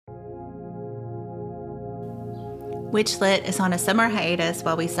Witchlit is on a summer hiatus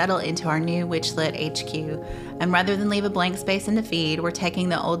while we settle into our new Witchlit HQ. And rather than leave a blank space in the feed, we're taking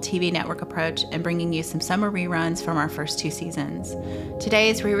the old TV network approach and bringing you some summer reruns from our first 2 seasons.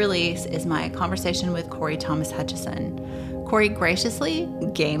 Today's re-release is my conversation with Cory Thomas Hutcheson. Cory graciously,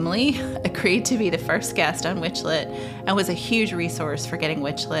 gamely, agreed to be the first guest on Witchlit and was a huge resource for getting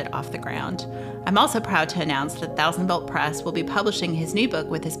Witchlit off the ground. I'm also proud to announce that Thousand Bolt Press will be publishing his new book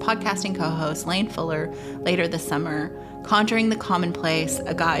with his podcasting co-host Lane Fuller later this summer. Conjuring the Commonplace,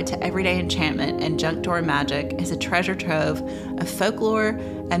 A Guide to Everyday Enchantment and Junk Door Magic is a treasure trove of folklore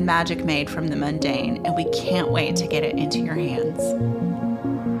and magic made from the mundane, and we can't wait to get it into your hands.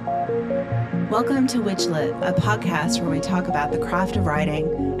 Welcome to Witchlit, a podcast where we talk about the craft of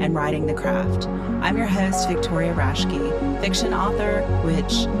writing and writing the craft. I'm your host, Victoria Rashke, fiction author,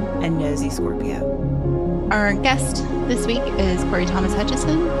 witch, and nosy Scorpio. Our guest this week is Cory Thomas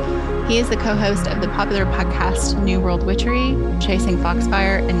Hutcheson. He is the co-host of the popular podcast New World Witchery, Chasing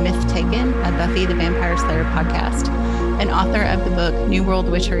Foxfire, and Myth Taken, a Buffy the Vampire Slayer podcast, and author of the book New World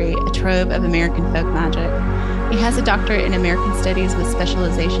Witchery, a trove of American folk magic. He has a doctorate in American Studies with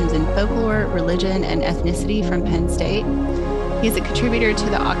specializations in folklore, religion, and ethnicity from Penn State. He is a contributor to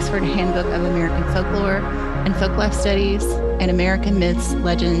the Oxford Handbook of American Folklore and Folklife Studies and American Myths,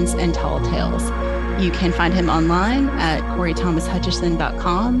 Legends, and Tall Tales. You can find him online at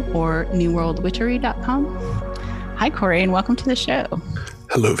CoryThomasHutcheson.com or NewWorldWitchery.com. Hi, Cory, and welcome to the show.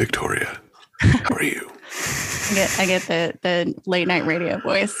 Hello, Victoria. How are you? I get the late night radio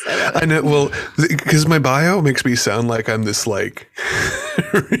voice. I know. Well, because my bio makes me sound like I'm this like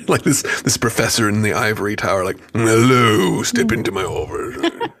this professor in the ivory tower. Like, hello, step into my office.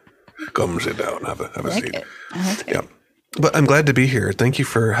 Come sit down, have a seat. I like it. Yeah, but I'm glad to be here. Thank you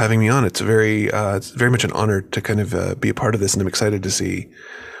for having me on. It's very much an honor to kind of be a part of this, and I'm excited to see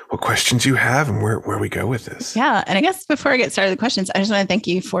what questions you have and where we go with this. Yeah, and I guess before I get started with the questions, I just want to thank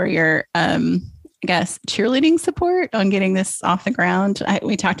you for your cheerleading support on getting this off the ground.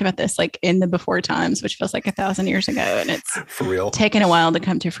 We talked about this like in the before times, which feels like 1,000 years ago, and it's for real taken a while to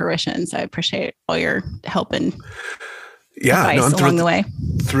come to fruition. So I appreciate all your help and advice along the way.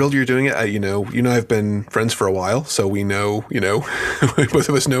 Thrilled you're doing it. I've been friends for a while, so we know, both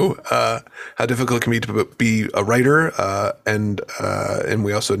of us know how difficult it can be to be a writer, and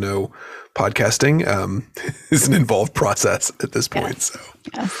we also know podcasting is an involved process at this point. Yes. So,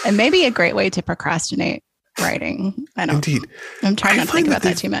 yes. And maybe a great way to procrastinate writing. Indeed. I'm trying not to think about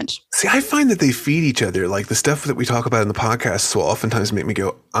that too much. See, I find that they feed each other. Like the stuff that we talk about in the podcasts will oftentimes make me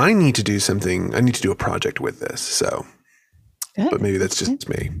go, I need to do something. I need to do a project with this. So, Good. But maybe that's just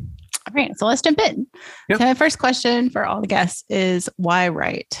me. All right. So let's jump in. Yep. So my first question for all the guests is why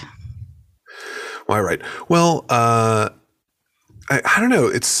write? Why write? Well, I don't know.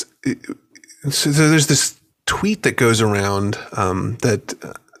 So there's this tweet that goes around that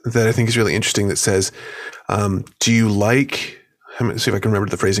I think is really interesting that says, do you like, let me see if I can remember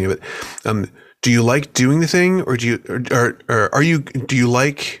the phrasing of it. Do you like doing the thing or do you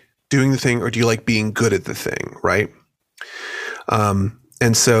like doing the thing or do you like being good at the thing? Right.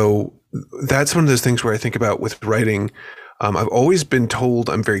 And so that's one of those things where I think about with writing. I've always been told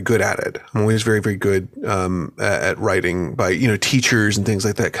I'm very good at it. I'm always very, very good at writing by, teachers and things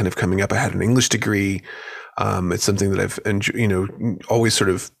like that kind of coming up. I had an English degree. It's something that I've, always sort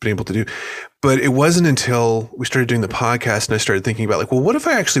of been able to do. But it wasn't until we started doing the podcast and I started thinking about like, well, what if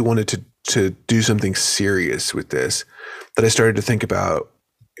I actually wanted to do something serious with this, that I started to think about,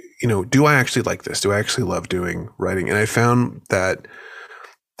 do I actually like this? Do I actually love doing writing? And I found that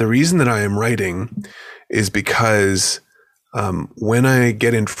the reason that I am writing is because when I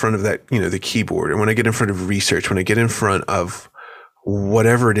get in front of that, the keyboard, and when I get in front of research, when I get in front of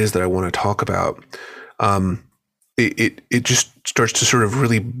whatever it is that I want to talk about, it just starts to sort of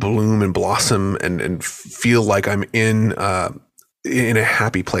really bloom and blossom and feel like I'm in a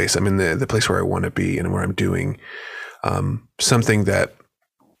happy place. I'm in the place where I want to be and where I'm doing something that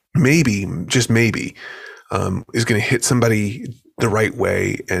maybe, just maybe, is going to hit somebody the right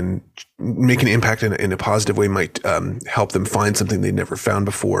way and make an impact in a positive way, might help them find something they never found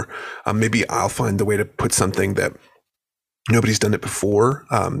before. Maybe I'll find the way to put something that nobody's done it before.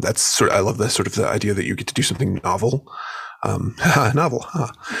 I love the sort of the idea that you get to do something novel, and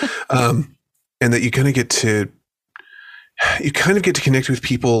that you kind of get to connect with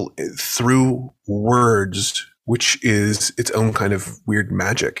people through words, which is its own kind of weird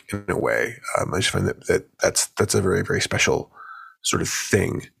magic in a way. I just find that's a very, very special sort of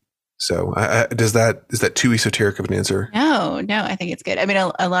thing. So is that too esoteric of an answer? No, I think it's good. I mean,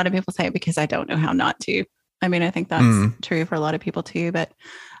 a lot of people say it because I don't know how not to. I mean, I think that's true for a lot of people too, but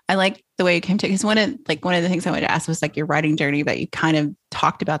I like the way you came to it, because one of the things I wanted to ask was like your writing journey, but you kind of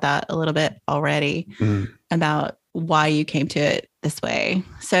talked about that a little bit already about why you came to it this way.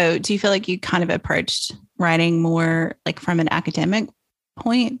 So do you feel like you kind of approached writing more like from an academic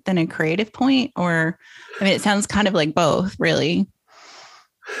point than a creative point? Or, I mean, it sounds kind of like both, really.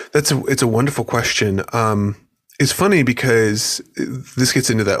 It's a wonderful question. It's funny because this gets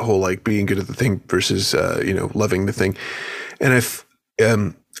into that whole like being good at the thing versus loving the thing, and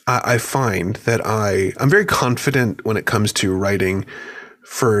I find that I'm very confident when it comes to writing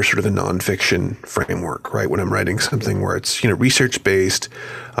for sort of a nonfiction framework, right? When I'm writing something where it's research based,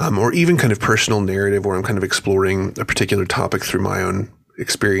 or even kind of personal narrative, where I'm kind of exploring a particular topic through my own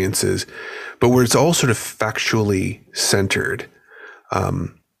experiences, but where it's all sort of factually centered.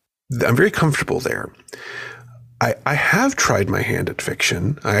 I'm very comfortable there. I have tried my hand at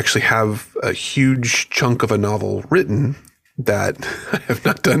fiction. I actually have a huge chunk of a novel written that I have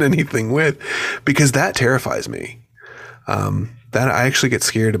not done anything with, because that terrifies me. That I actually get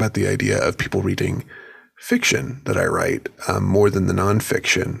scared about the idea of people reading fiction that I write more than the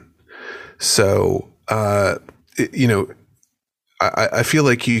nonfiction. So, I feel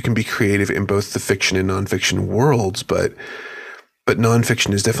like you can be creative in both the fiction and nonfiction worlds, but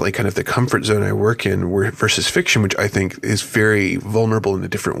nonfiction is definitely kind of the comfort zone I work in, versus fiction, which I think is very vulnerable in a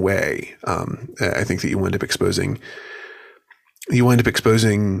different way. I think that you wind up exposing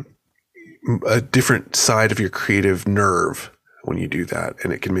a different side of your creative nerve when you do that,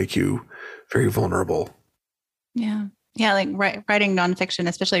 and it can make you very vulnerable. Yeah. Yeah. Like writing nonfiction,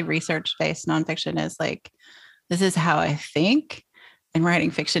 especially research-based nonfiction, is like, this is how I think. And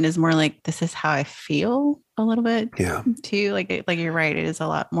writing fiction is more like, this is how I feel a little bit too. Like you're right. It is a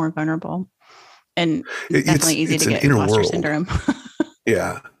lot more vulnerable, and definitely easy to get imposter syndrome.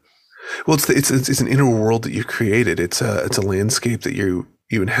 Yeah. Well, it's an inner world that you've created. It's a landscape that you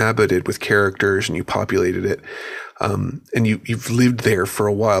inhabited with characters, and you populated it. And you've lived there for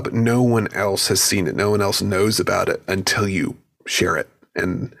a while, but no one else has seen it. No one else knows about it until you share it.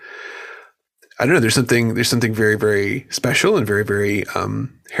 And I don't know, there's something very, very special and very, very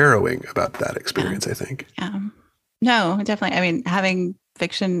harrowing about that experience, I think. Yeah. No, definitely. I mean, having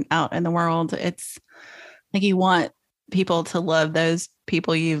fiction out in the world, it's like you want people to love those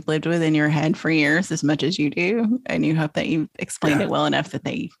people you've lived with in your head for years as much as you do. And you hope that you've explained it well enough that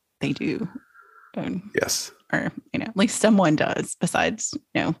they do. Yes. Or, at least someone does, besides,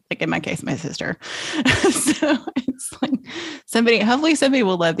 like in my case, my sister. So it's like hopefully somebody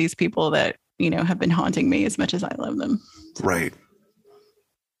will love these people that, have been haunting me as much as I love them. Right.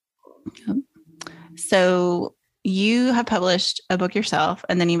 So you have published a book yourself,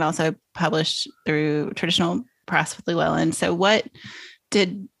 and then you've also published through traditional press with Llewellyn. So what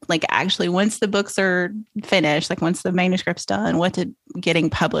did, like, actually, once the books are finished, like once the manuscript's done, what did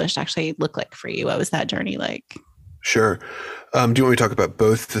getting published actually look like for you? What was that journey like? Sure. Do you want me to talk about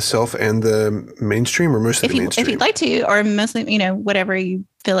both the self and the mainstream, or mostly the mainstream? If you'd like to, or mostly, whatever you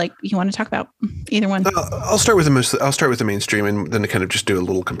feel like you want to talk about, either one. I'll start with the mainstream, and then to kind of just do a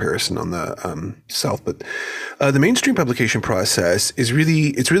little comparison on the self. But the mainstream publication process is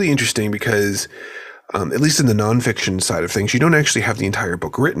really interesting because, at least in the nonfiction side of things, you don't actually have the entire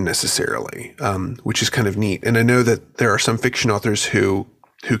book written necessarily, which is kind of neat. And I know that there are some fiction authors who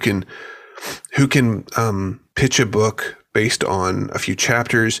can pitch a book based on a few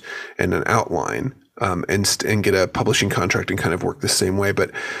chapters and an outline, and get a publishing contract and kind of work the same way.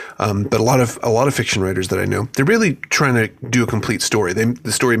 But a lot of fiction writers that I know, they're really trying to do a complete story.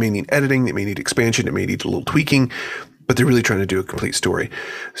 The story may need editing, it may need expansion, it may need a little tweaking, but they're really trying to do a complete story.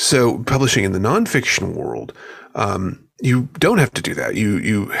 So publishing in the nonfiction world, you don't have to do that.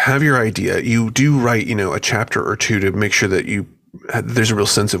 You have your idea. You do write, a chapter or two to make sure that there's a real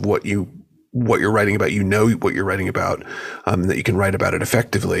sense of what you're writing about. What you're writing about, that you can write about it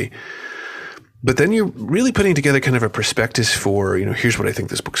effectively. But then you're really putting together kind of a prospectus for, here's what I think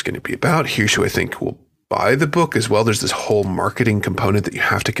this book's going to be about. Here's who I think will buy the book as well. There's this whole marketing component that you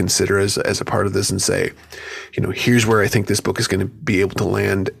have to consider as a part of this, and say, here's where I think this book is going to be able to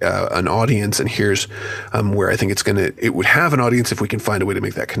land an audience, and here's where I think it would have an audience if we can find a way to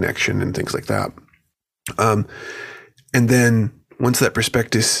make that connection and things like that. And then once that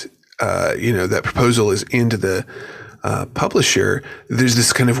prospectus, that proposal is into the publisher, there's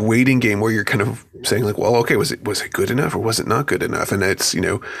this kind of waiting game where you're kind of saying like, well, okay, was it good enough or was it not good enough? And it's, when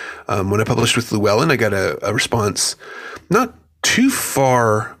I published with Llewellyn, I got a response not too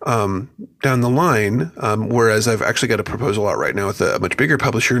far down the line, whereas I've actually got a proposal out right now with a much bigger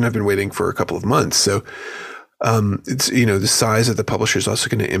publisher, and I've been waiting for a couple of months. So it's, the size of the publisher is also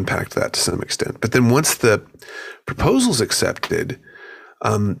going to impact that to some extent. But then once the proposal's accepted,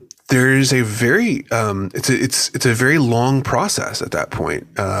 there's a very it's a very long process at that point,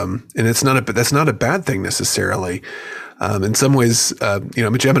 and that's not a bad thing necessarily. In some ways, I'm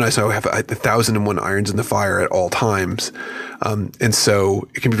a Gemini, so I have 1,001 irons in the fire at all times, and so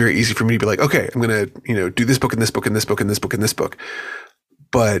it can be very easy for me to be like, okay, I'm going to do this book and this book and this book and this book and this book,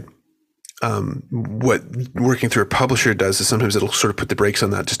 but what working through a publisher does is sometimes it'll sort of put the brakes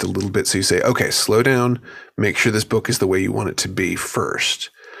on that just a little bit. So you say, okay, slow down, make sure this book is the way you want it to be first.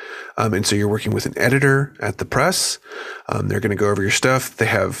 And so you're working with an editor at the press. They're going to go over your stuff. They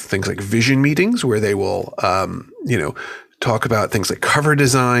have things like vision meetings where they will, talk about things like cover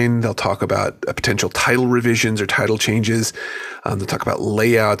design. They'll talk about potential title revisions or title changes. They'll talk about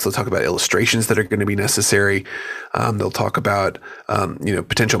layouts. They'll talk about illustrations that are going to be necessary. They'll talk about,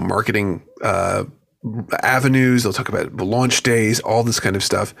 potential marketing avenues. They'll talk about launch days, all this kind of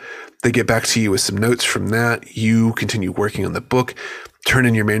stuff. They get back to you with some notes from that. You continue working on the book, turn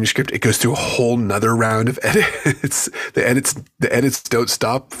in your manuscript. It goes through a whole nother round of edits. The edits don't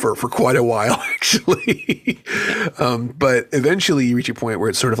stop for quite a while, actually. But eventually you reach a point where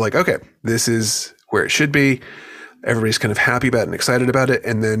it's sort of like, okay, this is where it should be. Everybody's kind of happy about it and excited about it.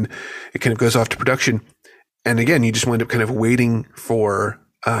 And then it kind of goes off to production. And again, you just wind up kind of waiting for,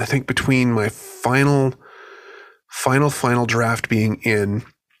 I think between my final draft being in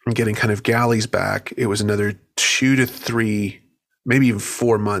and getting kind of galleys back, it was another 2 to 3, maybe even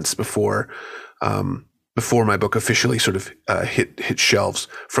 4 months before my book officially sort of hit shelves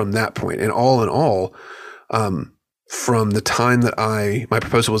from that point. And all in all, from the time that my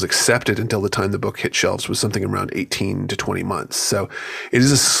proposal was accepted until the time the book hit shelves was something around 18 to 20 months. So it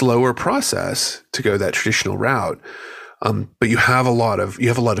is a slower process to go that traditional route. But you have a lot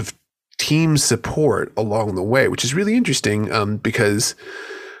of team support along the way, which is really interesting, because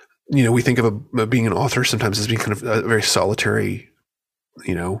we think of being an author sometimes as being kind of a very solitary,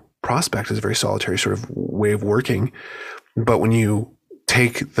 prospect, as a very solitary sort of way of working. But when you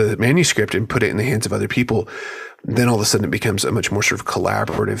take the manuscript and put it in the hands of other people, then all of a sudden it becomes a much more sort of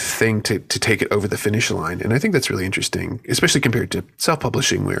collaborative thing to take it over the finish line. And I think that's really interesting, especially compared to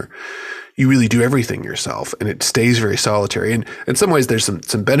self-publishing, where you really do everything yourself and it stays very solitary. And in some ways there's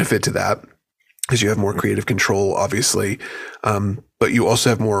some benefit to that, because you have more creative control, obviously, but you also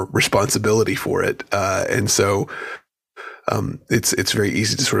have more responsibility for it. And so it's very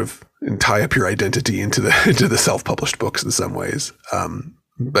easy to sort of tie up your identity into the self-published books in some ways.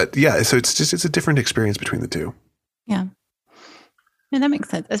 But yeah, so it's a different experience between the two. Yeah. And that makes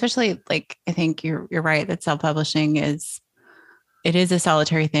sense. Especially I think you're right that self-publishing is a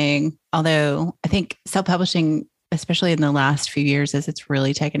solitary thing. Although I think self-publishing, especially in the last few years, as it's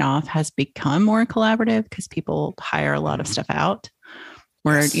really taken off, has become more collaborative because people hire a lot of stuff out.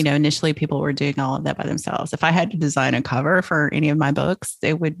 Where, yes, initially people were doing all of that by themselves. If I had to design a cover for any of my books,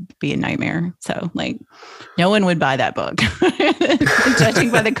 it would be a nightmare. So no one would buy that book. Judging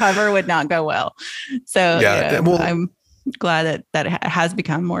by the cover would not go well. So yeah, I'm glad that it has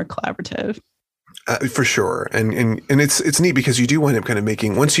become more collaborative. For sure. And it's neat because you do wind up kind of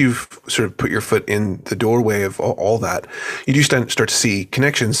making, once you've sort of put your foot in the doorway of all that, you do start to see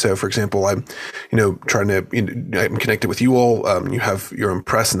connections. So for example, I'm, trying to, I'm connected with you all. You have your own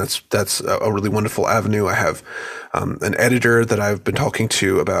press, and that's a really wonderful avenue. I have an editor that I've been talking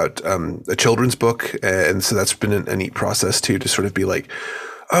to about a children's book. And so that's been a neat process too, to sort of be like,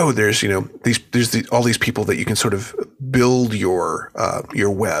 oh, there's all these people that you can sort of build your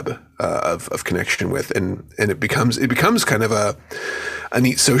web of connection with, and it becomes kind of a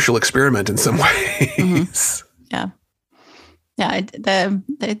neat social experiment in some ways. Mm-hmm. Yeah.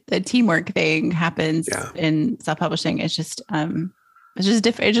 The teamwork thing happens in self-publishing. It's just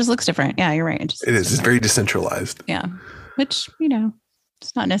different. It just looks different. Yeah, you're right. It is. It's very decentralized. Yeah, which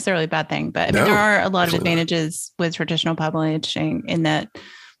it's not necessarily a bad thing, but there are a lot of advantages with traditional publishing in that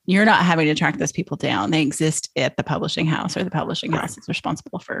you're not having to track those people down. They exist at the publishing house, or the publishing house is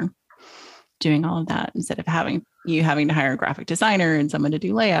responsible for doing all of that, instead of having to hire a graphic designer and someone to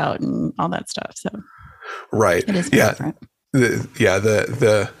do layout and all that stuff. So, right. It is different.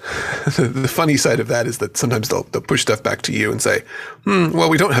 The funny side of that is that sometimes they'll push stuff back to you and say, well,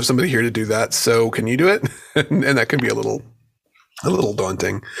 we don't have somebody here to do that, so can you do it? And that can be a little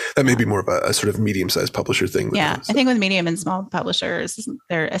daunting. That may be more of a sort of medium-sized publisher thing. Yeah, I think with medium and small publishers,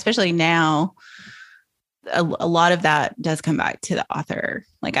 they're, especially now, a lot of that does come back to the author.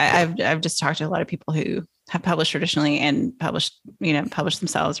 I've just talked to a lot of people who have published traditionally and published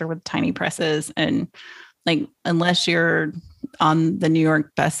themselves or with tiny presses, and unless you're on the New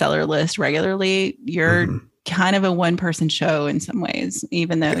York bestseller list regularly, you're kind of a one-person show in some ways,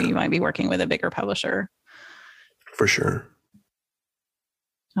 even though you might be working with a bigger publisher. For sure.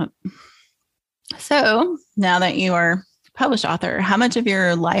 Oh. So now that you are a published author, how much of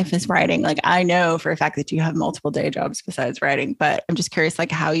your life is writing? Like, I know for a fact that you have multiple day jobs besides writing, but I'm just curious,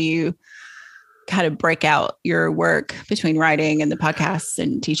 like how you kind of break out your work between writing and the podcasts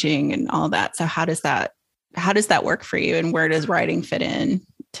and teaching and all that. So how does that work for you? And where does writing fit in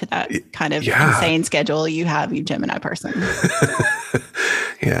to that kind of insane schedule you have, you Gemini person?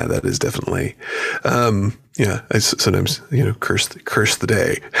 Yeah, that is definitely, I sometimes, curse the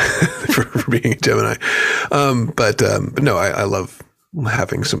day for being a Gemini. But no, I love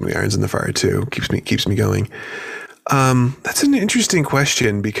having so many irons in the fire too. Keeps me going. That's an interesting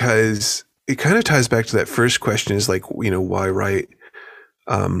question because it kind of ties back to that first question is like, why write?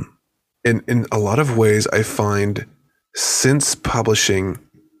 In a lot of ways I find since publishing,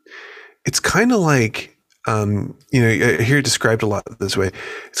 it's kind of like, I hear it described a lot this way.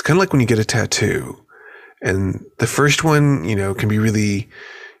 It's kind of like when you get a tattoo and the first one, can be really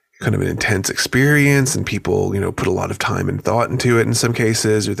kind of an intense experience and people, put a lot of time and thought into it in some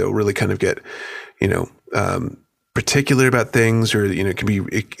cases, or they'll really kind of get, particular about things, or,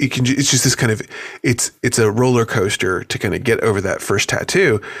 it's just this kind of, it's a roller coaster to kind of get over that first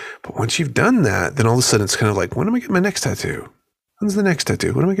tattoo. But once you've done that, then all of a sudden it's kind of like, when am I getting my next tattoo? When's the next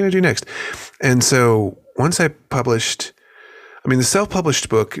tattoo? What am I going to do next? And so once I published, the self-published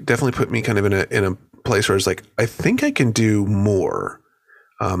book definitely put me kind of in a place where I was like, I think I can do more.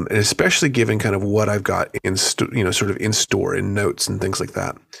 And especially given kind of what I've got in, sort of in store in notes and things like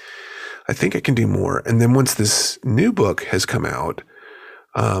that, I think I can do more. And then once this new book has come out,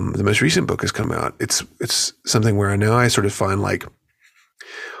 the most recent book has come out, it's something where now I sort of find like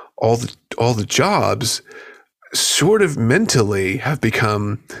all the jobs sort of mentally have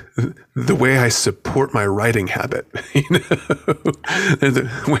become the way I support my writing habit, the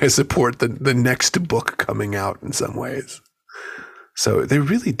way I support the next book coming out in some ways. So they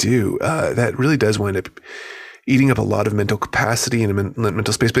really do. That really does wind up eating up a lot of mental capacity and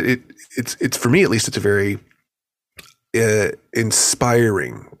mental space. But it's for me, at least, it's a very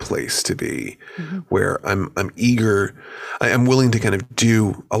inspiring place to be, where I'm eager, I'm willing to kind of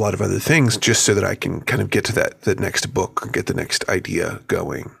do a lot of other things just so that I can kind of get to the next book, get the next idea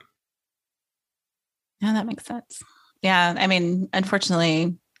going. Yeah, that makes sense. Yeah.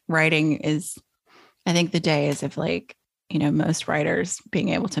 Unfortunately, writing is, I think the day is of like, most writers being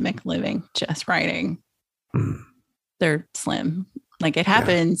able to make a living just writing. They're slim. Like it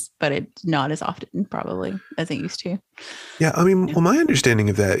happens, but it's not as often probably as it used to. Yeah. Well, my understanding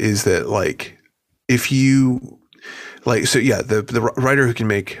of that is that like, if you like, so yeah, the writer who can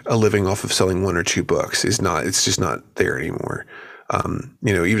make a living off of selling one or two books it's just not there anymore.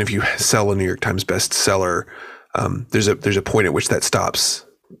 Even if you sell a New York Times bestseller, there's a point at which that stops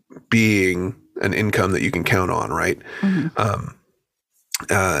being an income that you can count on. Right.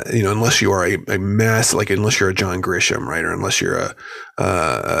 Unless you are a mass, like unless you're a John Grisham, right, or unless you're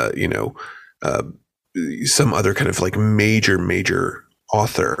some other kind of like major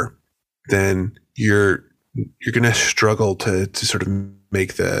author, then you're going to struggle to sort of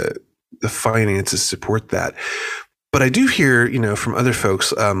make the finances support that. But I do hear, from other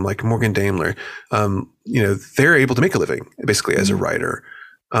folks like Morgan Daimler, they're able to make a living basically as a writer,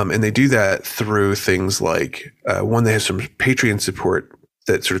 and they do that through things like one, they have some Patreon support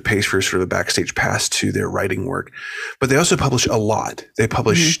that sort of pays for sort of a backstage pass to their writing work. But they also publish a lot. They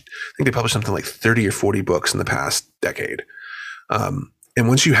publish, I think they published something like 30 or 40 books in the past decade. And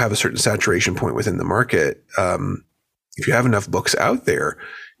once you have a certain saturation point within the market, if you have enough books out there,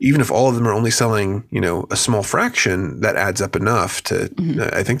 even if all of them are only selling, a small fraction, that adds up enough to,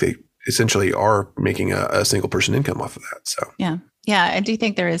 I think they essentially are making a single person income off of that. So, yeah. I do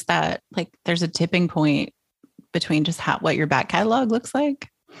think there is that, like, there's a tipping point between just what your back catalog looks like.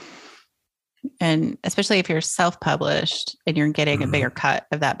 And especially if you're self-published and you're getting a bigger cut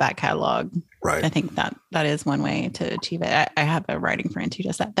of that back catalog. Right. I think that is one way to achieve it. I have a writing friend who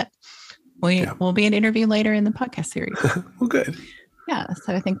does that will be an interview later in the podcast series. Well, good. Yeah.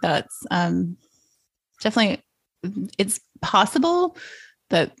 So I think that's definitely, it's possible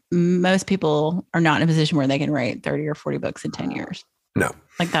that most people are not in a position where they can write 30 or 40 books in 10 years. No.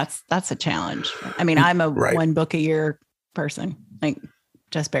 Like that's a challenge. I'm a one book a year person, like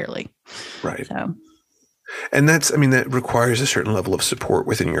just barely. Right. So, and that requires a certain level of support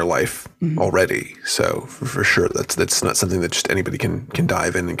within your life already. So for sure, that's not something that just anybody can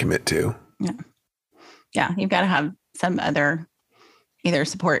dive in and commit to. Yeah. Yeah. You've got to have some other either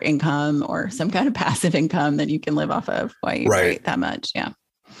support income or some kind of passive income that you can live off of while you write that much. Yeah.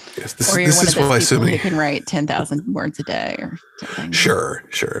 Yes, or you're this one is of those why people so many. who can write 10,000 words a day or something. Sure.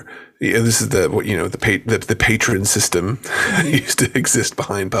 Yeah, this is the patron system used to exist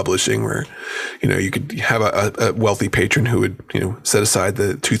behind publishing, where you could have a wealthy patron who would set aside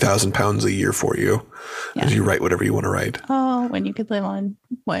the £2,000 a year for you as you write whatever you want to write. Oh, when you could live on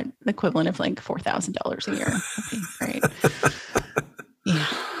what the equivalent of like $4,000 a year, that'd be great. Yeah.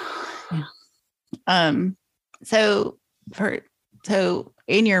 So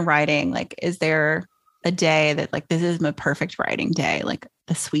in your writing, like, is there a day that like, this is my perfect writing day, like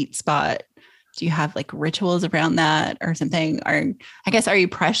the sweet spot? Do you have like rituals around that or something? Are you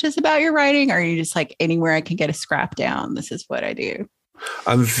precious about your writing? Or are you just like, anywhere I can get a scrap down, this is what I do?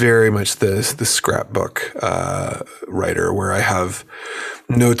 I'm very much the scrapbook writer, where I have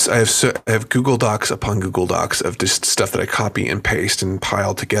notes. I have Google Docs upon Google Docs of just stuff that I copy and paste and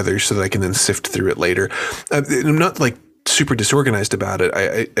pile together so that I can then sift through it later. I'm not like super disorganized about it.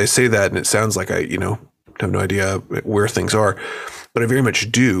 I say that and it sounds like I have no idea where things are, but I very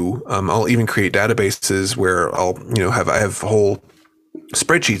much do. I'll even create databases where I have whole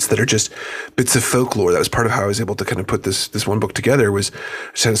spreadsheets that are just bits of folklore. That was part of how I was able to kind of put this one book together. Was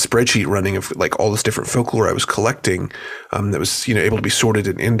I just had a spreadsheet running of like all this different folklore I was collecting, that was able to be sorted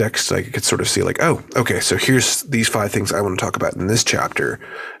and indexed. So I could sort of see like, oh, okay, so here's these 5 things I want to talk about in this chapter,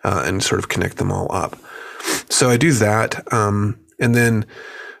 and sort of connect them all up. So I do that, and then.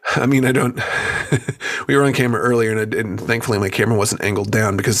 I mean, I don't. We were on camera earlier, and thankfully my camera wasn't angled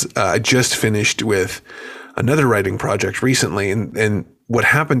down because I just finished with another writing project recently, and what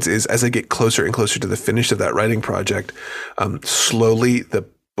happens is as I get closer and closer to the finish of that writing project, slowly the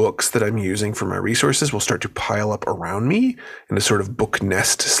books that I'm using for my resources will start to pile up around me in a sort of book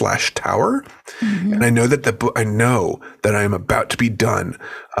nest / tower. Mm-hmm. And I know that I am about to be done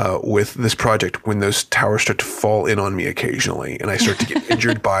with this project when those towers start to fall in on me occasionally, and I start to get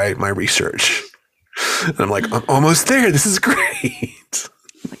injured by my research. And I'm like, I'm almost there. This is great.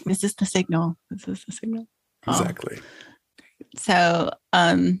 This is the signal. Exactly. So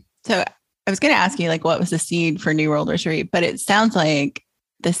I was going to ask you, like, what was the seed for New World Retreat? But it sounds like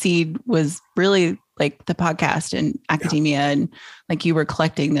the seed was really like the podcast and academia, and like you were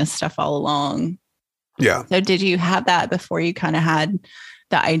collecting this stuff all along. Yeah. So did you have that before you kind of had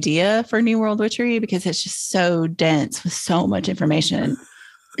the idea for New World Retreat? Because it's just so dense with so much information.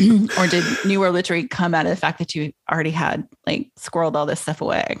 Or did New World Retreat come out of the fact that you already had like squirreled all this stuff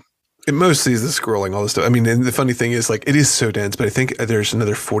away? It mostly is the scrolling, all this stuff. I mean, and the funny thing is, like, it is so dense, but I think there's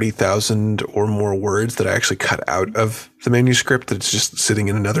another 40,000 or more words that I actually cut out of the manuscript that's just sitting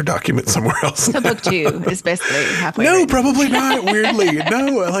in another document somewhere else. So book 2 is basically halfway. No, written. probably not. Weirdly,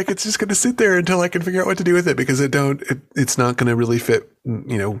 no. Like, it's just going to sit there until I can figure out what to do with it, because it's not going to really fit,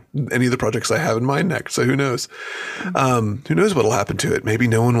 any of the projects I have in mind next. So who knows? Who knows what'll happen to it? Maybe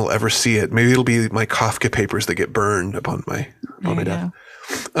no one will ever see it. Maybe it'll be my Kafka papers that get burned upon my death.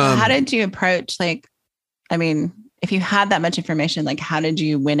 How did you approach, like, I mean, if you had that much information, like, how did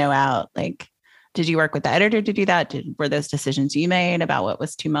you winnow out, like, did you work with the editor to do that? Were those decisions you made about what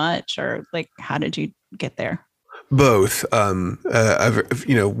was too much, or like, how did you get there? Both. One,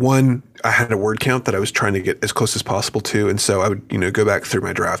 I had a word count that I was trying to get as close as possible to. And so I would, go back through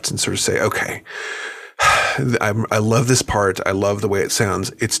my drafts and sort of say, okay, I love this part. I love the way it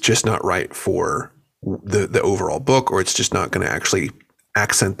sounds. It's just not right for the overall book, or it's just not going to actually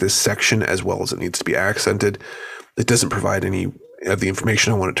accent this section as well as it needs to be accented. It doesn't provide any of the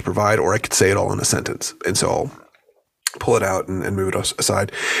information I want it to provide, or I could say it all in a sentence. And so I'll pull it out and move it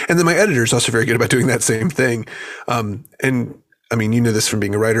aside. And then my editor is also very good about doing that same thing. And I mean, you know this from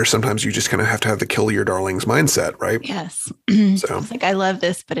being a writer. Sometimes you just kind of have to have the kill your darlings mindset, right? Yes. So it's like, I love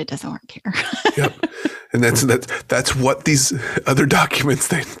this, but it doesn't work here. Yep. And that's what these other documents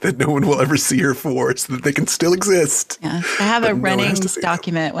that no one will ever see or for, so that they can still exist. Yeah. I have a running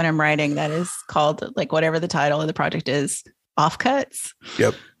document when I'm writing that is called, like, whatever the title of the project is, offcuts.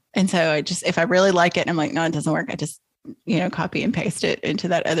 Yep. And so if I really like it and I'm like, no, it doesn't work, I just, copy and paste it into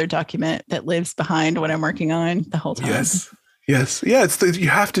that other document that lives behind what I'm working on the whole time. Yes. Yeah. You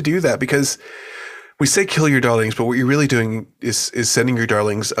have to do that, because we say kill your darlings, but what you're really doing is sending your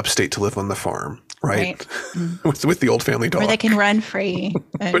darlings upstate to live on the farm, right? Mm-hmm. with the old family dog. Where they can run free.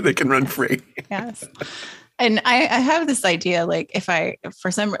 Yes. And I have this idea, like, if I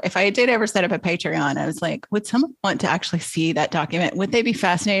did ever set up a Patreon, I was like, would someone want to actually see that document? Would they be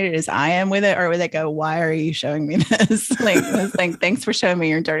fascinated as I am with it? Or would they go, why are you showing me this? Like, thanks for showing me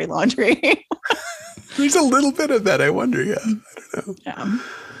your dirty laundry. There's a little bit of that, I wonder. Yeah. I don't know.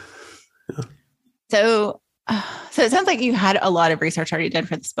 Yeah. So So it sounds like you had a lot of research already done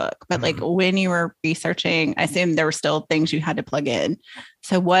for this book, but like when you were researching, I assume there were still things you had to plug in.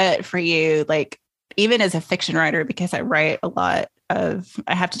 So what for you, like even as a fiction writer, because I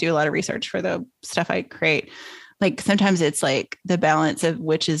have to do a lot of research for the stuff I create. Like sometimes it's like the balance of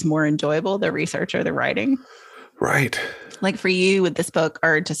which is more enjoyable, the research or the writing. Right. Like for you with this book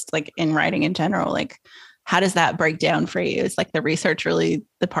or just like in writing in general, like how does that break down for you? Is like the research really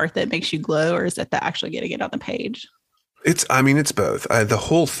the part that makes you glow, or is it the actually getting it on the page? It's both. The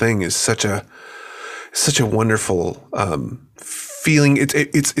whole thing is such a wonderful feeling.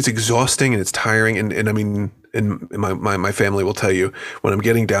 It's exhausting and it's tiring. And I mean, and my family will tell you when I'm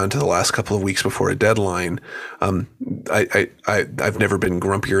getting down to the last couple of weeks before a deadline, I've never been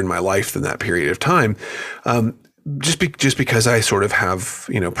grumpier in my life than that period of time. Just because I sort of have,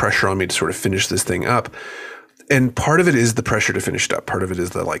 pressure on me to sort of finish this thing up. And part of it is the pressure to finish it up. Part of it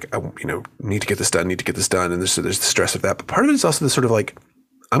is the like, I need to get this done. And there's the stress of that. But part of it is also the sort of like,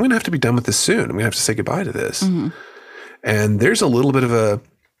 I'm going to have to be done with this soon. I'm going to have to say goodbye to this. Mm-hmm. And there's a little bit of a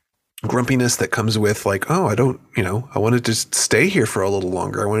grumpiness that comes with like, oh, I wanted to stay here for a little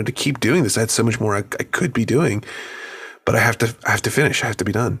longer. I wanted to keep doing this. I had so much more I could be doing, but I have to finish. I have to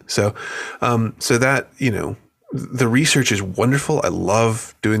be done. So that, the research is wonderful. I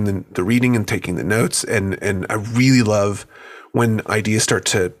love doing the reading and taking the notes. And I really love when ideas start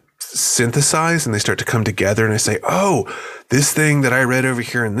to synthesize and they start to come together and I say, oh, this thing that I read over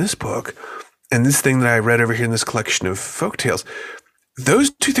here in this book and this thing that I read over here in this collection of folktales,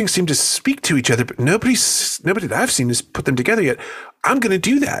 those two things seem to speak to each other, but nobody that I've seen has put them together yet. I'm going to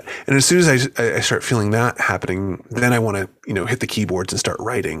do that. And as soon as I start feeling that happening, then I want to, hit the keyboards and start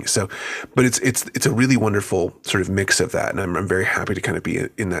writing. So, but it's a really wonderful sort of mix of that. And I'm very happy to kind of be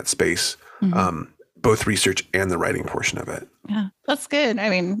in that space, both research and the writing portion of it. Yeah, that's good. I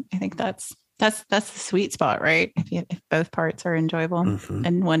mean, I think that's the sweet spot, right? If both parts are enjoyable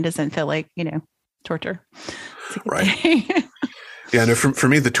and one doesn't feel like, torture. Right. Yeah, no, for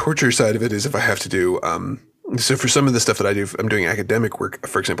me, the torture side of it is if I have to do, so for some of the stuff that I do, I'm doing academic work.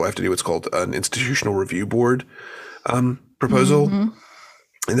 For example, I have to do what's called an institutional review board proposal. Mm-hmm.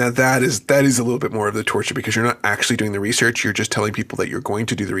 And that is a little bit more of the torture because you're not actually doing the research. You're just telling people that you're going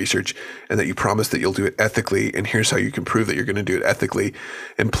to do the research and that you promise that you'll do it ethically. And here's how you can prove that you're going to do it ethically.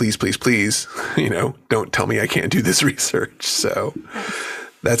 And please, please, please, don't tell me I can't do this research. So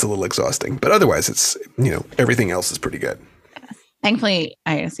that's a little exhausting. But otherwise, it's, everything else is pretty good. Thankfully,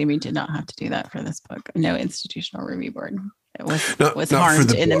 I assume you did not have to do that for this book. No institutional review board. It was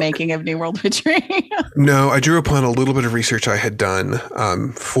harmed in the making of New World Witchery. No, I drew upon a little bit of research I had done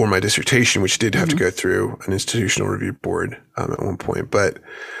for my dissertation, which did have to go through an institutional review board at one point. But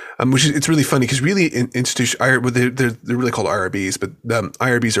it's really funny because really they're really called IRBs, but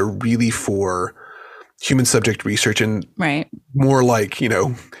IRBs are really for human subject research and more like,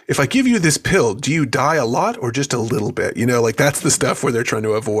 if I give you this pill, do you die a lot or just a little bit? Like that's the stuff where they're trying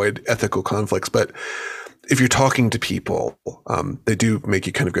to avoid ethical conflicts. But if you're talking to people, they do make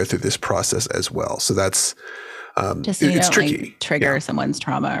you kind of go through this process as well. So that's, it's tricky. Like, trigger someone's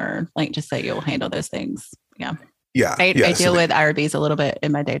trauma or like just that you'll handle those things. Yeah. Yeah. I deal with IRBs a little bit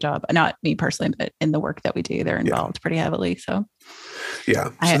in my day job, not me personally, but in the work that we do, they're involved pretty heavily. So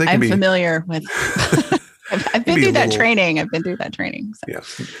yeah, so I'm familiar with, I've been through that training. So. Yeah.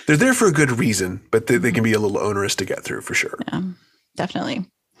 They're there for a good reason, but they can be a little onerous to get through for sure. Yeah, definitely.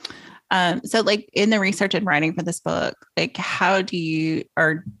 So like in the research and writing for this book, like did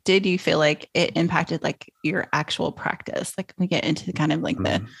you feel like it impacted like your actual practice? Like we get into kind of like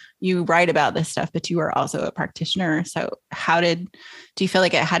you write about this stuff, but you are also a practitioner. So do you feel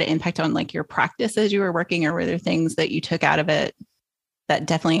like it had an impact on like your practice as you were working, or were there things that you took out of it that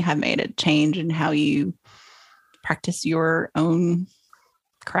definitely have made a change in how you practice your own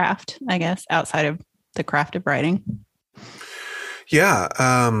craft, I guess, outside of the craft of writing? Yeah.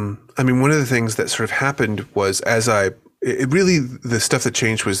 I mean, one of the things that sort of happened was the stuff that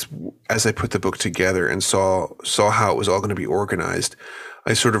changed was as I put the book together and saw how it was all going to be organized,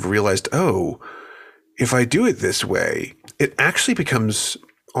 I sort of realized, if I do it this way, it actually becomes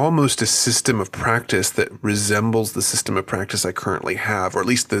almost a system of practice that resembles the system of practice I currently have, or at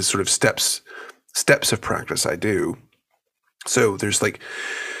least the sort of steps of practice I do. So there's like,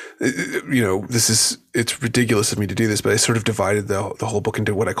 it's ridiculous of me to do this, but I sort of divided the whole book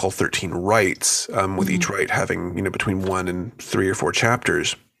into what I call 13 rites, with each rite having, between 1 and 3 or 4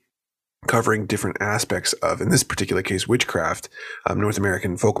 chapters covering different aspects of, in this particular case, witchcraft, North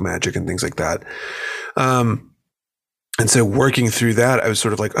American folk magic and things like that. And so working through that, I was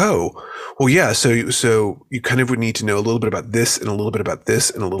sort of like, oh, well, yeah. So you kind of would need to know a little bit about this and a little bit about this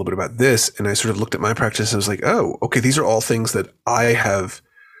and a little bit about this. And I sort of looked at my practice and I was like, oh, okay, these are all things that I have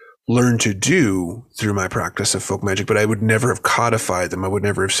learned to do through my practice of folk magic, but I would never have codified them. I would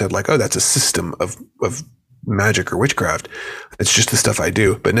never have said like, oh, that's a system of magic or witchcraft. It's just the stuff I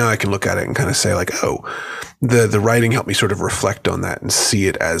do. But now I can look at it and kind of say like, oh, the writing helped me sort of reflect on that and see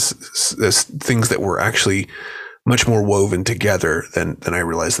it as things that were actually much more woven together than I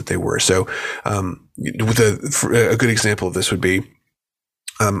realized that they were. So, a good example of this would be,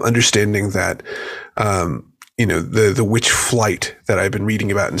 understanding that, the witch flight that I've been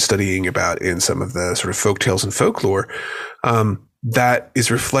reading about and studying about in some of the sort of folk tales and folklore, that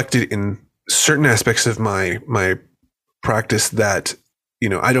is reflected in certain aspects of my practice that,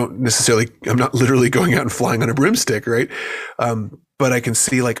 I'm not literally going out and flying on a broomstick, right? But I can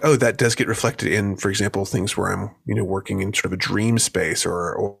see like, oh, that does get reflected in, for example, things where I'm, working in sort of a dream space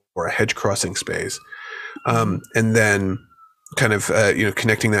or a hedge crossing space. And then kind of,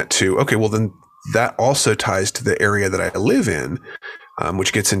 connecting that to, okay, well then that also ties to the area that I live in,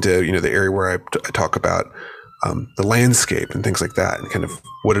 which gets into, the area where I talk about the landscape and things like that, and kind of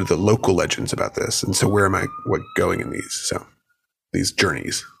what are the local legends about this. And so where am I going in these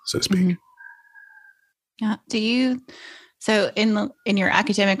journeys, so to speak. Mm-hmm. Yeah. So in your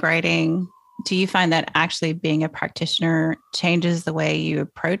academic writing, do you find that actually being a practitioner changes the way you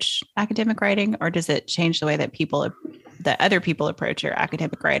approach academic writing, or does it change the way that other people approach your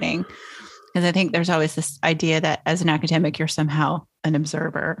academic writing? Because I think there's always this idea that as an academic, you're somehow an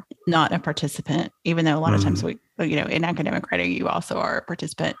observer, not a participant, even though a lot of times in academic writing, you also are a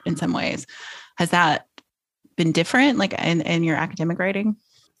participant in some ways. Has that been different, like in your academic writing?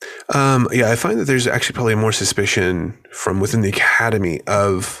 I find that there's actually probably more suspicion from within the academy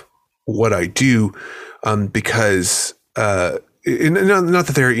of what I do, because not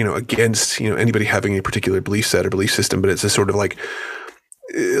that they're against anybody having a particular belief set or belief system, but it's a sort of like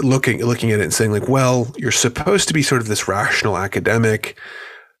looking at it and saying like, well, you're supposed to be sort of this rational academic.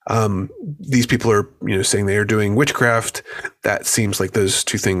 These people are saying they are doing witchcraft. That seems like those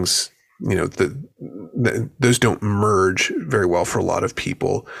two things, those don't merge very well for a lot of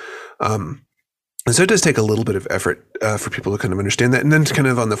people. And so it does take a little bit of effort for people to kind of understand that. And then kind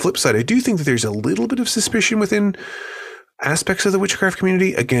of on the flip side, I do think that there's a little bit of suspicion within aspects of the witchcraft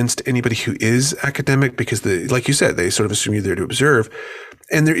community against anybody who is academic, because like you said, they sort of assume you're there to observe.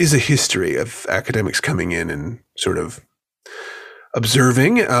 And there is a history of academics coming in and sort of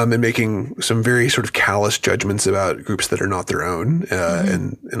observing and making some very sort of callous judgments about groups that are not their own.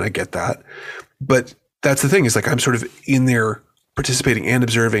 And I get that. But that's the thing, is like I'm sort of in there participating and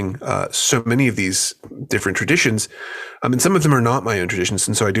observing so many of these different traditions. And some of them are not my own traditions.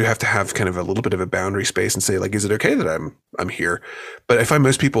 And so I do have to have kind of a little bit of a boundary space and say like, is it okay that I'm here? But I find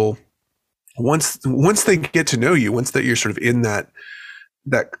most people, once they get to know you, once that you're sort of in that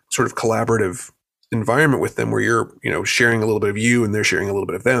sort of collaborative environment with them where you're, sharing a little bit of you and they're sharing a little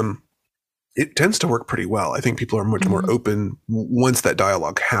bit of them, it tends to work pretty well. I think people are much more open once that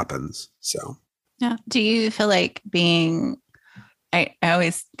dialogue happens. So, yeah. Do you feel like I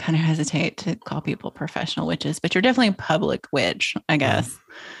always kind of hesitate to call people professional witches, but you're definitely a public witch, I guess.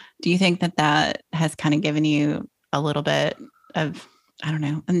 Do you think that has kind of given you a little bit of, I don't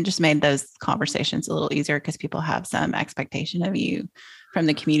know, and just made those conversations a little easier because people have some expectation of you from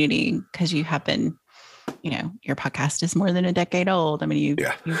the community, because you have been, your podcast is more than a decade old. I mean,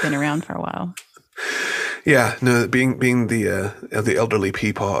 you've been around for a while. Yeah, no, being the elderly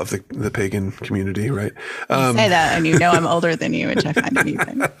peepaw of the pagan community, right? You say that, and I'm older than you, which I find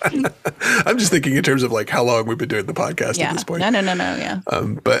amusing. I'm just thinking in terms of like how long we've been doing the podcast at this point. No, yeah.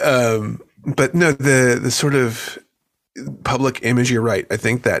 But no, the sort of public image, you're right. I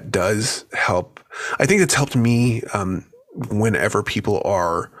think that does help. I think it's helped me whenever people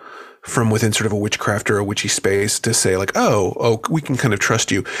are from within sort of a witchcraft or a witchy space to say like, oh, we can kind of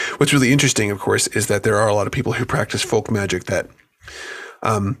trust you. What's really interesting, of course, is that there are a lot of people who practice folk magic that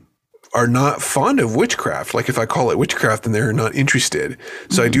are not fond of witchcraft. Like if I call it witchcraft, then they're not interested.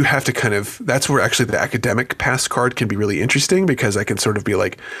 So I do have to that's where actually the academic pass card can be really interesting, because I can sort of be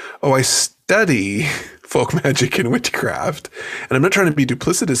like, oh, I study folk magic and witchcraft. And I'm not trying to be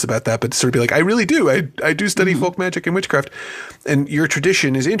duplicitous about that, but sort of be like, I really do. I do study folk magic and witchcraft. And your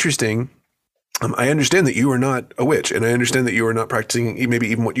tradition is interesting. I understand that you are not a witch, and I understand that you are not practicing maybe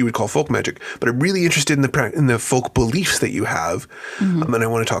even what you would call folk magic, but I'm really interested in the folk beliefs that you have. And I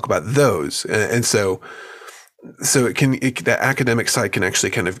want to talk about those. And so So the academic side can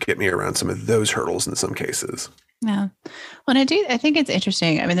actually kind of get me around some of those hurdles in some cases. Yeah. Well, I think it's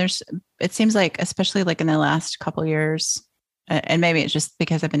interesting. I mean, it seems like, especially like in the last couple of years, and maybe it's just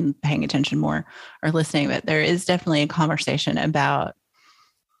because I've been paying attention more or listening, but there is definitely a conversation about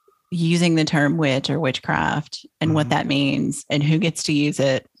using the term witch or witchcraft and what that means and who gets to use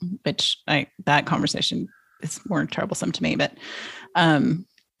it, which that conversation is more troublesome to me, but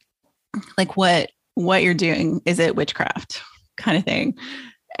like what you're doing, is it witchcraft kind of thing?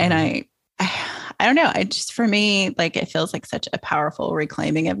 And I don't know. For me, like, it feels like such a powerful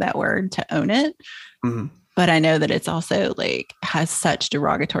reclaiming of that word to own it. But I know that it's also like has such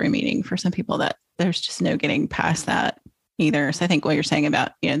derogatory meaning for some people that there's just no getting past that either. So I think what you're saying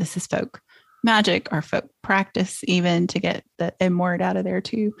about, this is folk magic or folk practice, even to get the M word out of there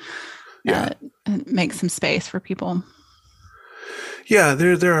too. And make some space for people. Yeah,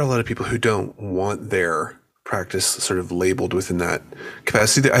 there are a lot of people who don't want their practice sort of labeled within that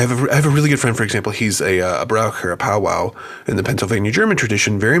capacity. I have a really good friend, for example. He's a Braucher, a powwow in the Pennsylvania German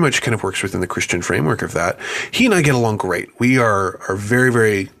tradition, very much kind of works within the Christian framework of that. He and I get along great. We are very,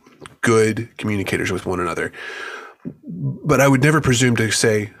 very good communicators with one another. But I would never presume to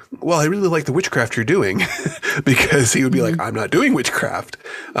say, well, I really like the witchcraft you're doing, because he would be like, I'm not doing witchcraft.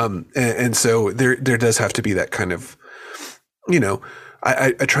 And so there does have to be that kind of,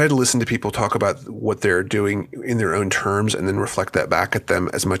 I try to listen to people talk about what they're doing in their own terms and then reflect that back at them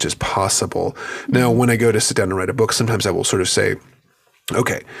as much as possible. Now, when I go to sit down and write a book, sometimes I will sort of say,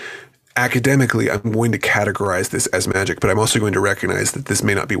 okay, academically, I'm going to categorize this as magic, but I'm also going to recognize that this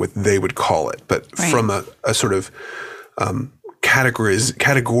may not be what they would call it. But from a sort of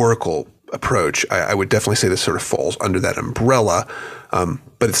categorical approach, I would definitely say this sort of falls under that umbrella,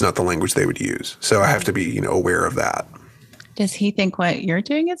 but it's not the language they would use. So I have to be, aware of that. Does he think what you're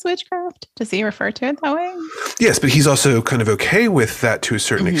doing is witchcraft? Does he refer to it that way? Yes, but he's also kind of okay with that to a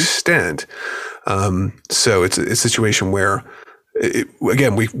certain extent. So it's a situation where,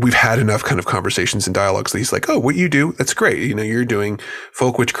 again, we've had enough kind of conversations and dialogues that he's like, oh, what you do, that's great. You're doing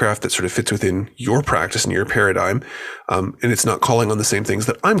folk witchcraft that sort of fits within your practice and your paradigm. And it's not calling on the same things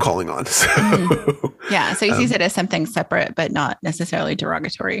that I'm calling on. So, yeah. So he sees it as something separate, but not necessarily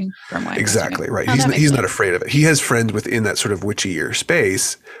derogatory from what exactly right. He's not afraid of it. He has friends within that sort of witchier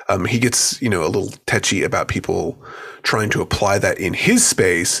space. He gets, a little tetchy about people trying to apply that in his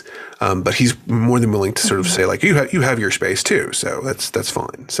space. But he's more than willing to sort of say, like, you have your space too. So that's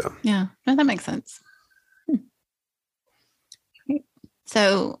fine. So, yeah, no, that makes sense.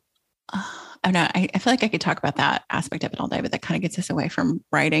 So, I don't know. I feel like I could talk about that aspect of it all day, but that kind of gets us away from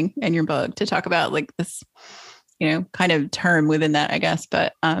writing and your book to talk about like this, kind of term within that, I guess.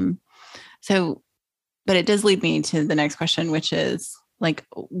 But, but it does lead me to the next question, which is like,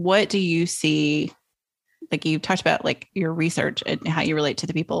 what do you see? Like you talked about like your research and how you relate to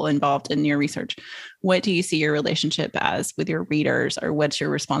the people involved in your research. What do you see your relationship as with your readers, or what's your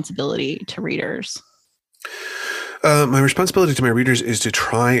responsibility to readers? My responsibility to my readers is to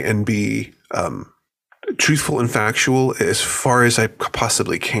try and be truthful and factual as far as I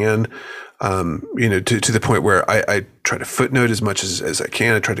possibly can. To the point where I try to footnote as much as I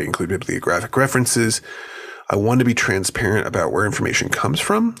can. I try to include bibliographic references. I want to be transparent about where information comes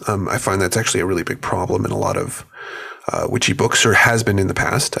from. I find that's actually a really big problem in a lot of witchy books, or has been in the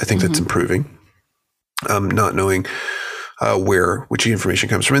past. I think that's improving. Not knowing where witchy information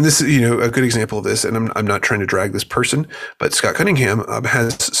comes from. And this is, a good example of this, and I'm not trying to drag this person, but Scott Cunningham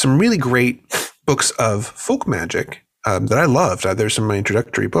has some really great books of folk magic that I loved. There's some of my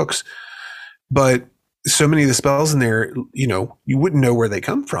introductory books, but so many of the spells in there, you wouldn't know where they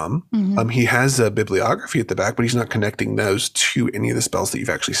come from. He has a bibliography at the back, but he's not connecting those to any of the spells that you've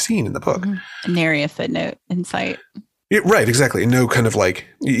actually seen in the book. Nary a footnote in sight. Right, exactly. No kind of like,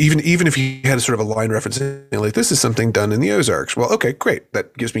 even if he had a sort of a line reference, like, this is something done in the Ozarks. Well, okay, great.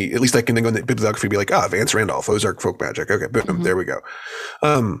 That gives me, at least I can then go in the bibliography and be like, Vance Randolph, Ozark folk magic. Okay, boom, there we go.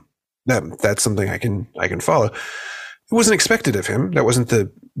 That's something I can follow. It wasn't expected of him. That wasn't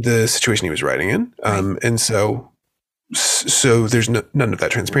the situation he was writing in. And so there's none of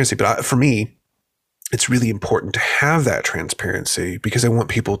that transparency. But for me, it's really important to have that transparency, because I want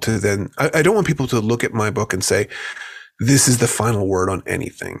people to then, I don't want people to look at my book and say, this is the final word on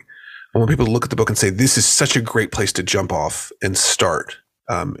anything. I want people to look at the book and say, this is such a great place to jump off and start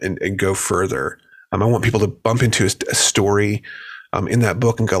and go further. I want people to bump into a story in that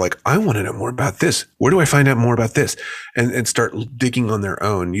book and go like, I want to know more about this. Where do I find out more about this? And start digging on their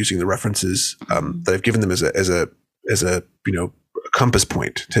own using the references that I've given them as a compass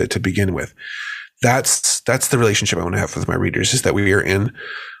point to begin with. That's the relationship I want to have with my readers, is that we are in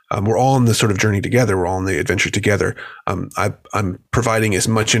we're all on the sort of journey together. We're all on the adventure together. I'm providing as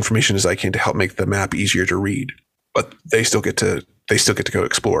much information as I can to help make the map easier to read, but they still get to go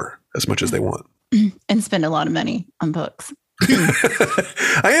explore as much as they want and spend a lot of money on books.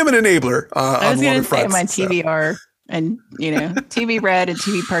 I am an enabler. I was going to say my TBR and TV read and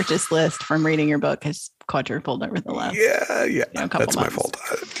TV purchase list from reading your book has quadrupled over the last that's my fault.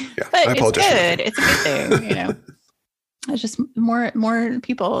 But I apologize. It's good. It's a good thing. It's just more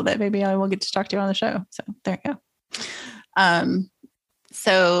people that maybe I will get to talk to on the show. So there you go.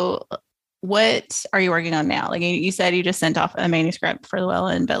 So what are you working on now? Like you said, you just sent off a manuscript for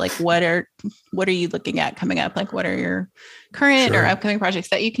Llewellyn, but like, what are you looking at coming up? Like, what are your current or upcoming projects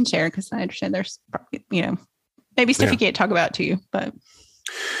that you can share? Because I understand there's, maybe stuff you can't talk about to you, but.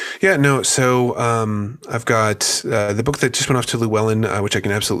 Yeah, no. So I've got the book that just went off to Llewellyn, which I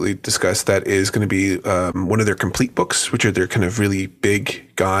can absolutely discuss. That is going to be one of their complete books, which are their kind of really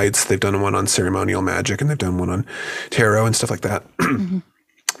big guides. They've done one on ceremonial magic and they've done one on tarot and stuff like that. Mm-hmm.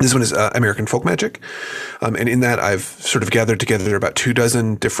 This one is American folk magic. And in that, I've sort of gathered together about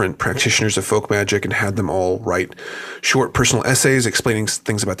 24 different practitioners of folk magic and had them all write short personal essays explaining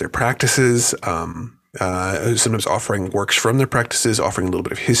things about their practices, sometimes offering works from their practices, offering a little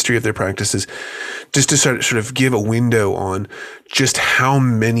bit of history of their practices, just to sort of give a window on just how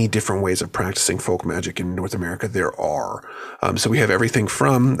many different ways of practicing folk magic in North America there are. So we have everything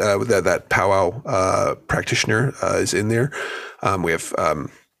from that powwow practitioner is in there. We have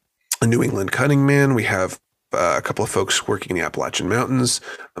a New England cutting man. We have a couple of folks working in the Appalachian Mountains,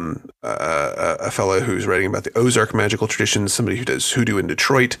 a fellow who's writing about the Ozark magical traditions, somebody who does hoodoo in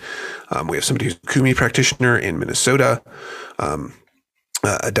Detroit. We have somebody who's a Kumi practitioner in Minnesota, a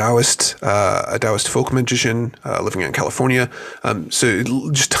Taoist folk magician living in California. So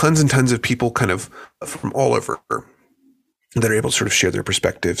just tons and tons of people kind of from all over that are able to sort of share their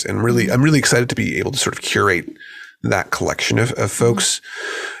perspectives. And really, I'm really excited to be able to sort of curate that collection of folks.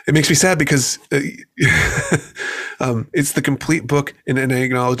 It makes me sad because it's the complete book, and I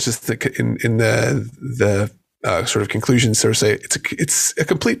acknowledge this in the sort of conclusion. Sort of say it's a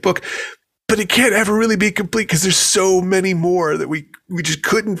complete book, but it can't ever really be complete because there's so many more that we just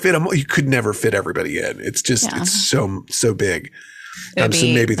couldn't fit them. You could never fit everybody in. It's just it's so big. So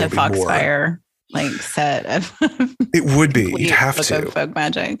maybe there'll be more. Like set of it would be you'd have to folk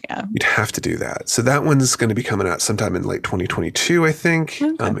magic. You'd have to do that. So that one's going to be coming out sometime in late 2022, I think.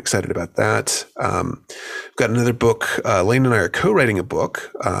 Okay. I'm excited about that. I've got another book. Lane and I are co-writing a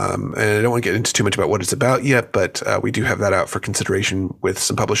book, and I don't want to get into too much about what it's about yet, but we do have that out for consideration with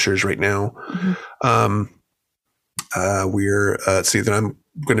some publishers right now. Mm-hmm. I'm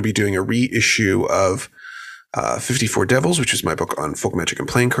going to be doing a reissue of 54 Devils, which is my book on folk magic and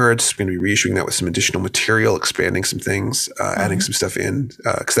playing cards. I'm going to be reissuing that with some additional material, expanding some things, adding some stuff in,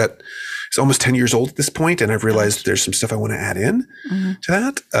 because that is almost 10 years old at this point, and I've realized there's some stuff I want to add in to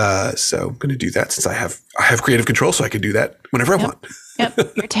that. So I'm going to do that since I have creative control, so I can do that whenever I want.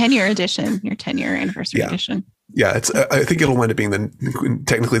 Your 10-year edition, your 10-year anniversary edition. Yeah, it's. I think it'll wind up being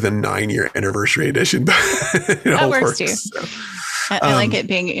technically the 9-year anniversary edition. But that works too. So, I like it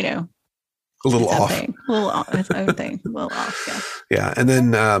being, a little off. Its own thing. A little off, yeah. And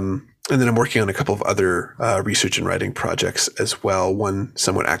then I'm working on a couple of other research and writing projects as well. One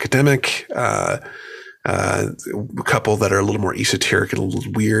somewhat academic, a couple that are a little more esoteric and a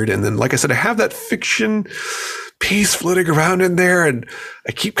little weird. And then, like I said, I have that fiction piece floating around in there, and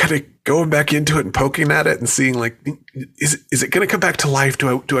I keep kind of going back into it and poking at it and seeing like, is it going to come back to life?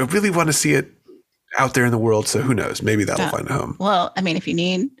 Do I really want to see it out there in the world? So who knows? Maybe that'll find a home. Well, I mean, if you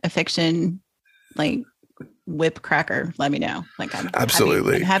need a fiction like whip cracker, let me know. Like I'm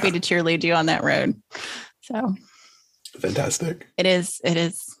happy to cheerlead you on that road. So fantastic. It is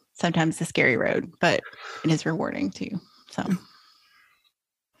sometimes a scary road, but it is rewarding too. So to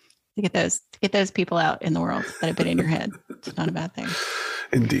get those people out in the world that have been in your head, it's not a bad thing.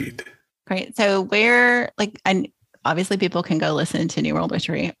 Indeed. Great. So obviously people can go listen to New World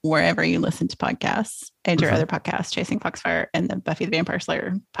Witchery wherever you listen to podcasts and your other podcasts, Chasing Foxfire and the Buffy the Vampire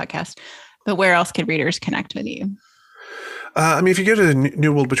Slayer podcast. But where else could readers connect with you? If you go to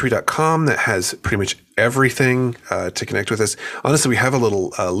newworldwitchery.com, that has pretty much everything to connect with us. Honestly, we have a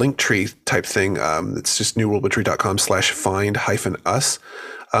little link tree type thing. It's just newworldwitchery.com/find-us.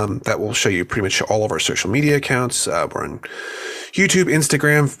 That will show you pretty much all of our social media accounts. We're on YouTube,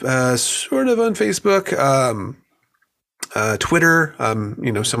 Instagram, sort of on Facebook, Twitter,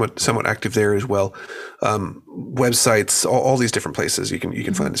 somewhat active there as well. Websites, all these different places you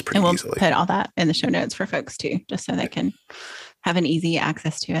can find us pretty easily. Put all that in the show notes for folks too, just so they can have an easy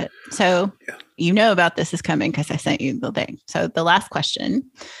access to it. So you know about this is coming because I sent you the thing. So the last question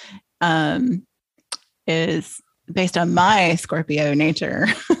is based on my Scorpio nature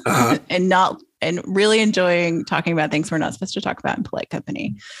and really enjoying talking about things we're not supposed to talk about in polite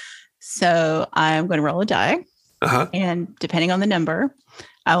company. So I'm going to roll a die. And depending on the number,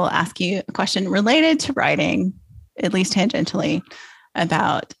 I will ask you a question related to writing, at least tangentially,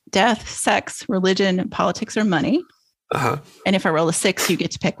 about death, sex, religion, politics, or money. And if I roll a 6, you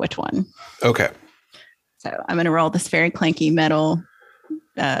get to pick which one. Okay. So I'm going to roll this very clanky metal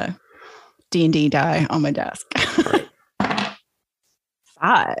D&D die on my desk. All right.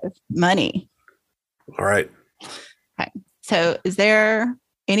 5, money. All right. Okay. So is there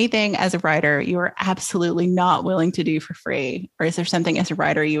anything as a writer you are absolutely not willing to do for free? Or is there something as a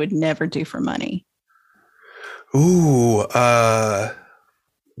writer you would never do for money? Ooh,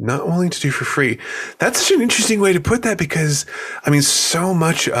 not willing to do for free. That's such an interesting way to put that, because I mean, so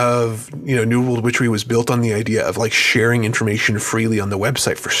much of, New World Witchery was built on the idea of like sharing information freely on the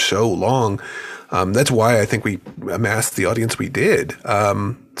website for so long. That's why I think we amassed the audience we did.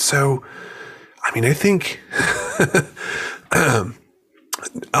 So, I mean, I think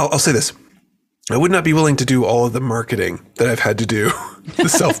I'll say this. I would not be willing to do all of the marketing that I've had to do, the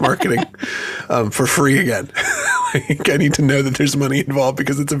self-marketing, for free again. I need to know that there's money involved,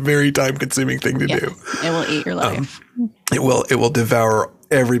 because it's a very time-consuming thing to do. It will eat your life. It will devour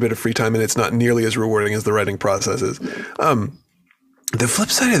every bit of free time, and it's not nearly as rewarding as the writing process is. The flip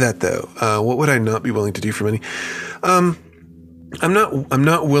side of that, though, what would I not be willing to do for money? I'm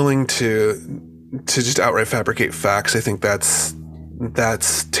not willing to just outright fabricate facts. I think that's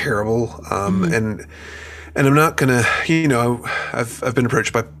terrible. And I'm not gonna, I've been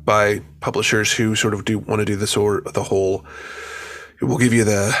approached by publishers who sort of do want to do the whole, we'll give you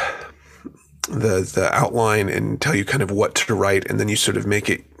the outline and tell you kind of what to write, and then you sort of make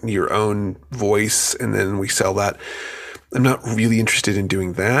it your own voice, and then we sell that. I'm not really interested in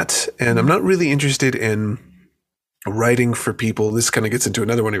doing that, and I'm not really interested in writing for people. This kind of gets into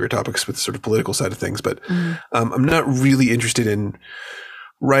another one of your topics with the sort of political side of things, but I'm not really interested in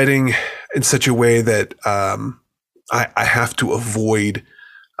writing in such a way that I have to avoid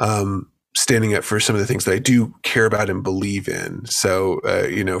standing up for some of the things that I do care about and believe in. So,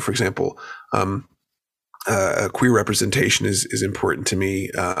 for example, queer representation is important to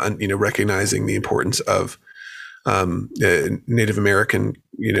me. Recognizing the importance of Native American,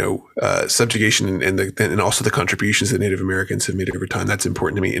 subjugation and also the contributions that Native Americans have made over time. That's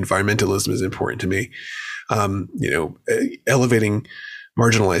important to me. Environmentalism is important to me. Elevating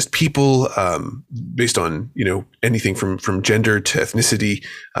marginalized people based on, anything from gender to ethnicity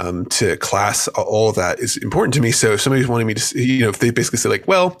to class, all of that is important to me. So if somebody's wanting me to, if they basically say like,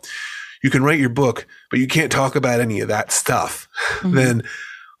 well, you can write your book, but you can't talk about any of that stuff, then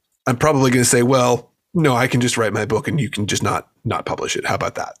I'm probably going to say, well, no, I can just write my book and you can just not publish it. How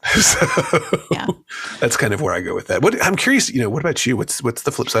about that? So that's kind of where I go with that. I'm curious, what about you? What's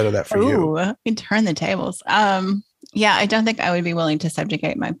the flip side of that for you? You can turn the tables. I don't think I would be willing to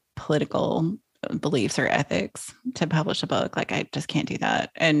subjugate my political beliefs or ethics to publish a book. Like, I just can't do that.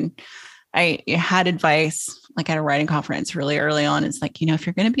 And I had advice like at a writing conference really early on. It's like, if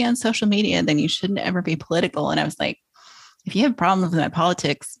you're going to be on social media, then you shouldn't ever be political. And I was like, if you have problems with my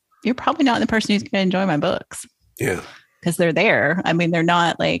politics, you're probably not the person who's going to enjoy my books. Yeah. Because they're there. I mean, they're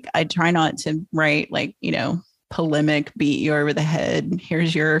not like, I try not to write like, polemic, beat you over the head.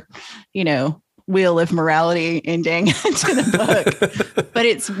 Here's your, wheel of morality ending to the book. But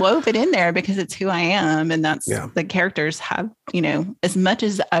it's woven in there because it's who I am. And that's the characters have, as much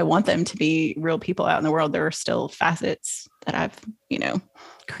as I want them to be real people out in the world, there are still facets that I've,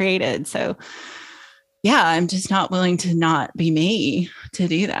 created. So I'm just not willing to not be me to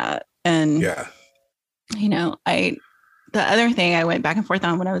do that. And, the other thing I went back and forth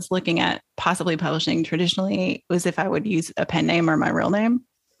on when I was looking at possibly publishing traditionally was if I would use a pen name or my real name.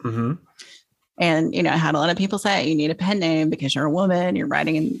 Mm-hmm. And, I had a lot of people say you need a pen name because you're a woman, you're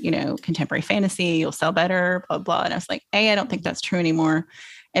writing in, contemporary fantasy, you'll sell better, blah, blah. And I was like, A, I don't think that's true anymore.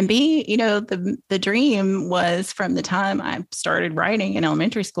 And B, the dream was from the time I started writing in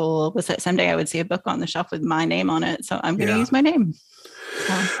elementary school was that someday I would see a book on the shelf with my name on it. So I'm going to use my name.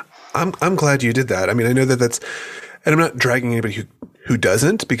 So. I'm glad you did that. I mean, I know that's, and I'm not dragging anybody who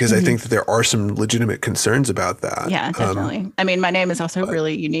doesn't, because I think that there are some legitimate concerns about that. Yeah, definitely. I mean, my name is also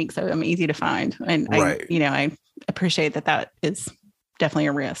really unique, so I'm easy to find. And I appreciate that is definitely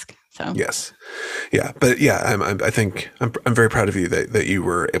a risk. So yes. Yeah. But I think I'm very proud of you that you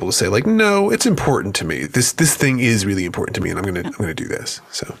were able to say like, no, it's important to me. This thing is really important to me, and I'm going to do this.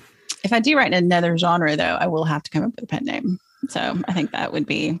 So if I do write in another genre though, I will have to come up with a pen name. So I think that would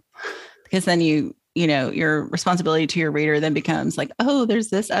be because then your responsibility to your reader then becomes like, oh, there's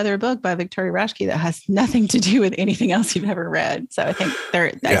this other book by Victoria Raschke that has nothing to do with anything else you've ever read. So I think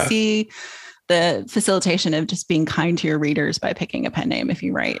I see the facilitation of just being kind to your readers by picking a pen name if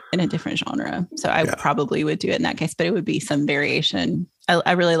you write in a different genre. So I probably would do it in that case, but it would be some variation.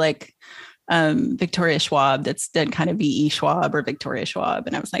 I really like Victoria Schwab. That's done kind of V.E. Schwab or Victoria Schwab.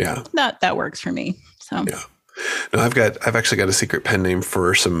 And I was like, that works for me. So yeah. No, I've actually got a secret pen name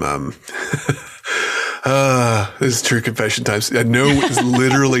for some, this is true confession times. I know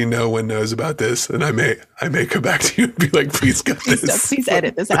literally no one knows about this. And I may come back to you and be like, please cut this. Please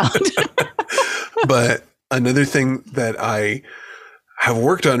edit this out. But another thing that I have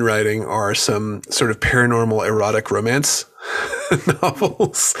worked on writing are some sort of paranormal erotic romance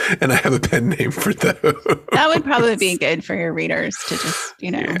novels, and I have a pen name for those. That would probably be good for your readers to just,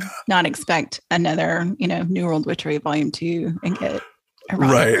 not expect another, New World Witchery Volume 2 and get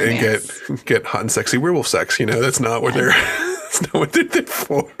erotic romance. And get hot and sexy werewolf sex. That's not what that's not what they're there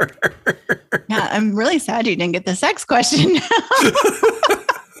for. Yeah, I'm really sad you didn't get the sex question.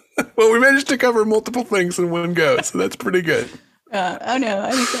 Well, we managed to cover multiple things in one go, so that's pretty good. Oh no,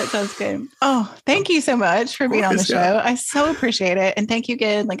 I think that sounds good. Oh, thank you so much for being on the show. I so appreciate it. And thank you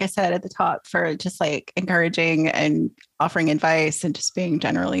again, like I said at the top, for just like encouraging and offering advice and just being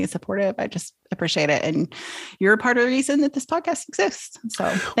generally supportive. I just appreciate it. And you're a part of the reason that this podcast exists. So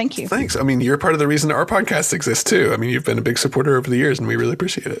thank you. Thanks. I mean, you're part of the reason our podcast exists too. I mean, you've been a big supporter over the years and we really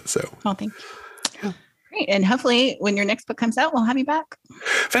appreciate it. So thank you. Yeah. Great. And hopefully when your next book comes out, we'll have you back.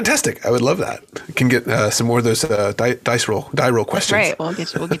 Fantastic. I would love that. You can get some more of those die roll questions. That's right. We'll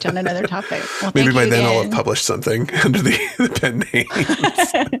get you on another topic. Well, maybe by then I'll have published something under the pen name.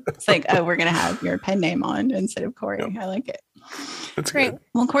 It's like, we're going to have your pen name on instead of Cory. Yep. I like it. That's great. Good.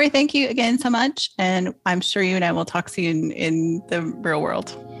 Well, Cory, thank you again so much. And I'm sure you and I will talk soon in the real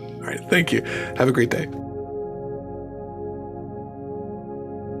world. All right. Thank you. Have a great day.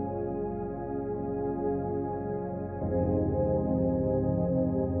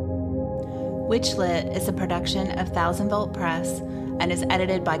 Witchlit is a production of Thousand Volt Press and is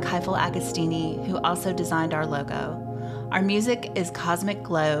edited by Keifel Agostini, who also designed our logo. Our music is Cosmic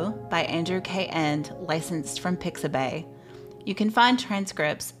Glow by Andrew K. End, licensed from Pixabay. You can find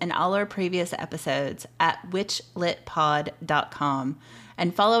transcripts and all our previous episodes at witchlitpod.com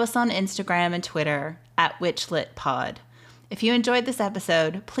and follow us on Instagram and Twitter at witchlitpod. If you enjoyed this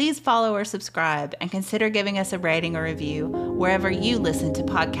episode, please follow or subscribe and consider giving us a rating or review wherever you listen to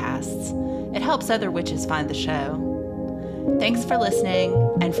podcasts. It helps other witches find the show. Thanks for listening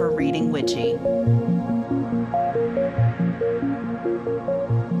and for reading witchy.